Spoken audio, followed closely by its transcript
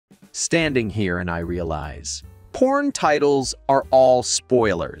Standing here and I realize, porn titles are all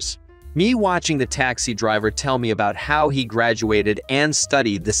spoilers. Me watching the taxi driver tell me about how he graduated and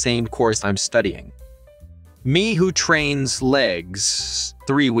studied the same course I'm studying. Me who trains legs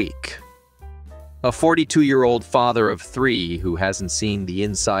 3 week. A 42-year-old father of 3 who hasn't seen the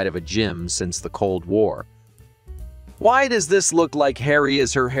inside of a gym since the Cold War. Why does this look like Harry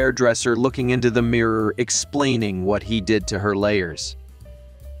as her hairdresser looking into the mirror explaining what he did to her layers?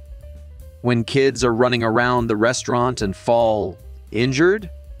 When kids are running around the restaurant and fall injured?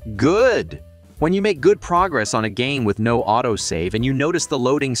 Good! When you make good progress on a game with no autosave and you notice the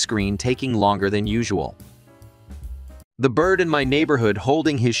loading screen taking longer than usual. The bird in my neighborhood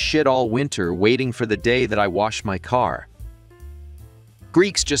holding his shit all winter waiting for the day that I wash my car.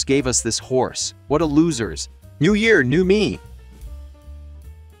 Greeks just gave us this horse. What a losers. New year, new me.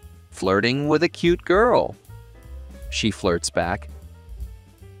 Flirting with a cute girl. She flirts back.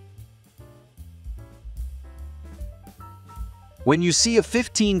 When you see a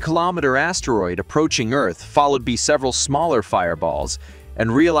 15-kilometer asteroid approaching Earth followed by several smaller fireballs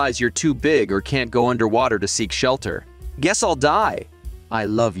and realize you're too big or can't go underwater to seek shelter, guess I'll die. I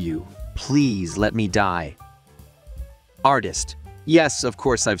love you. Please let me die. Artist. Yes, of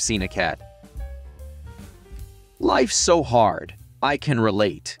course I've seen a cat. Life's so hard. I can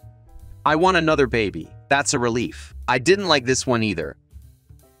relate. I want another baby. That's a relief. I didn't like this one either.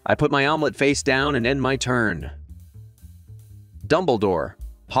 I put my omelet face down and end my turn. Dumbledore.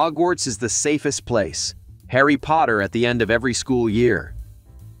 Hogwarts is the safest place. Harry Potter at the end of every school year.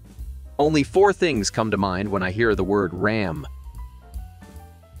 Only 4 things come to mind when I hear the word ram.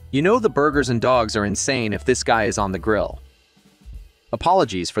 You know the burgers and dogs are insane if this guy is on the grill.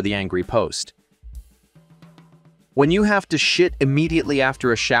 Apologies for the angry post. When you have to shit immediately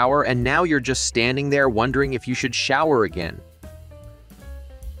after a shower and now you're just standing there wondering if you should shower again.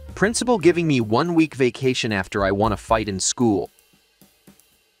 Principal giving me 1 week vacation after I won a fight in school.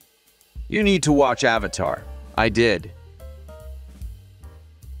 You need to watch Avatar. I did.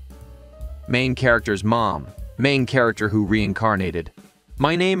 Main character's mom. Main character who reincarnated.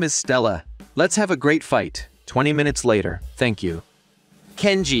 My name is Stella. Let's have a great fight. 20 minutes later. Thank you.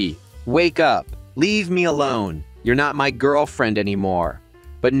 Kenji, wake up. Leave me alone. You're not my girlfriend anymore.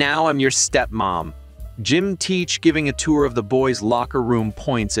 But now I'm your stepmom. Gym teach giving a tour of the boys' locker room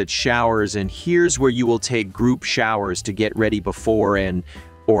points at showers, and here's where you will take group showers to get ready before and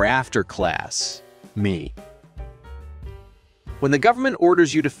or after class. Me. When the government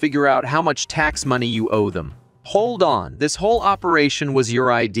orders you to figure out how much tax money you owe them. Hold on, this whole operation was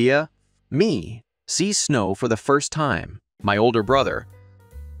your idea? Me. See snow for the first time. My older brother.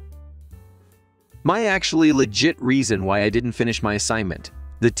 My actually legit reason why I didn't finish my assignment.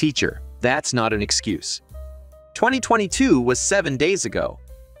 The teacher. That's not an excuse. 2022 was 7 days ago.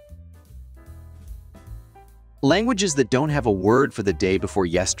 Languages that don't have a word for the day before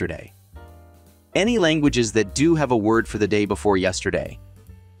yesterday. Any languages that do have a word for the day before yesterday.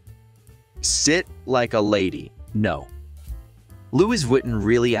 Sit like a lady. No. Louis Vuitton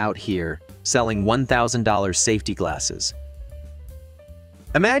really out here selling $1,000 safety glasses.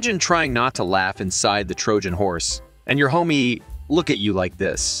 Imagine trying not to laugh inside the Trojan horse and your homie look at you like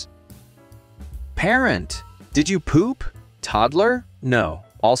this. Parent, did you poop? Toddler? No,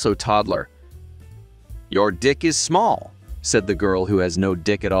 also toddler. Your dick is small, said the girl who has no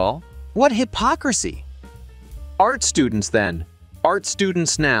dick at all. What hypocrisy! Art students then. Art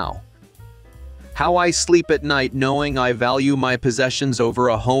students now. How I sleep at night knowing I value my possessions over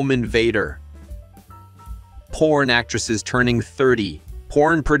a home invader. Porn actresses turning 30.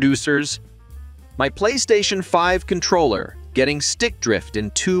 Porn producers. My PlayStation 5 controller getting stick drift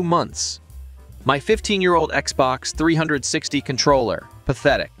in 2 months. My 15-year-old Xbox 360 controller.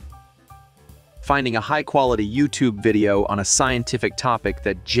 Pathetic. Finding a high-quality YouTube video on a scientific topic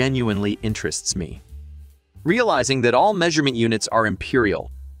that genuinely interests me. Realizing that all measurement units are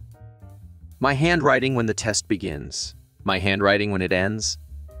imperial. My handwriting when the test begins. My handwriting when it ends.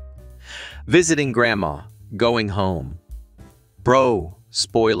 Visiting grandma. Going home. Bro,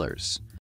 spoilers.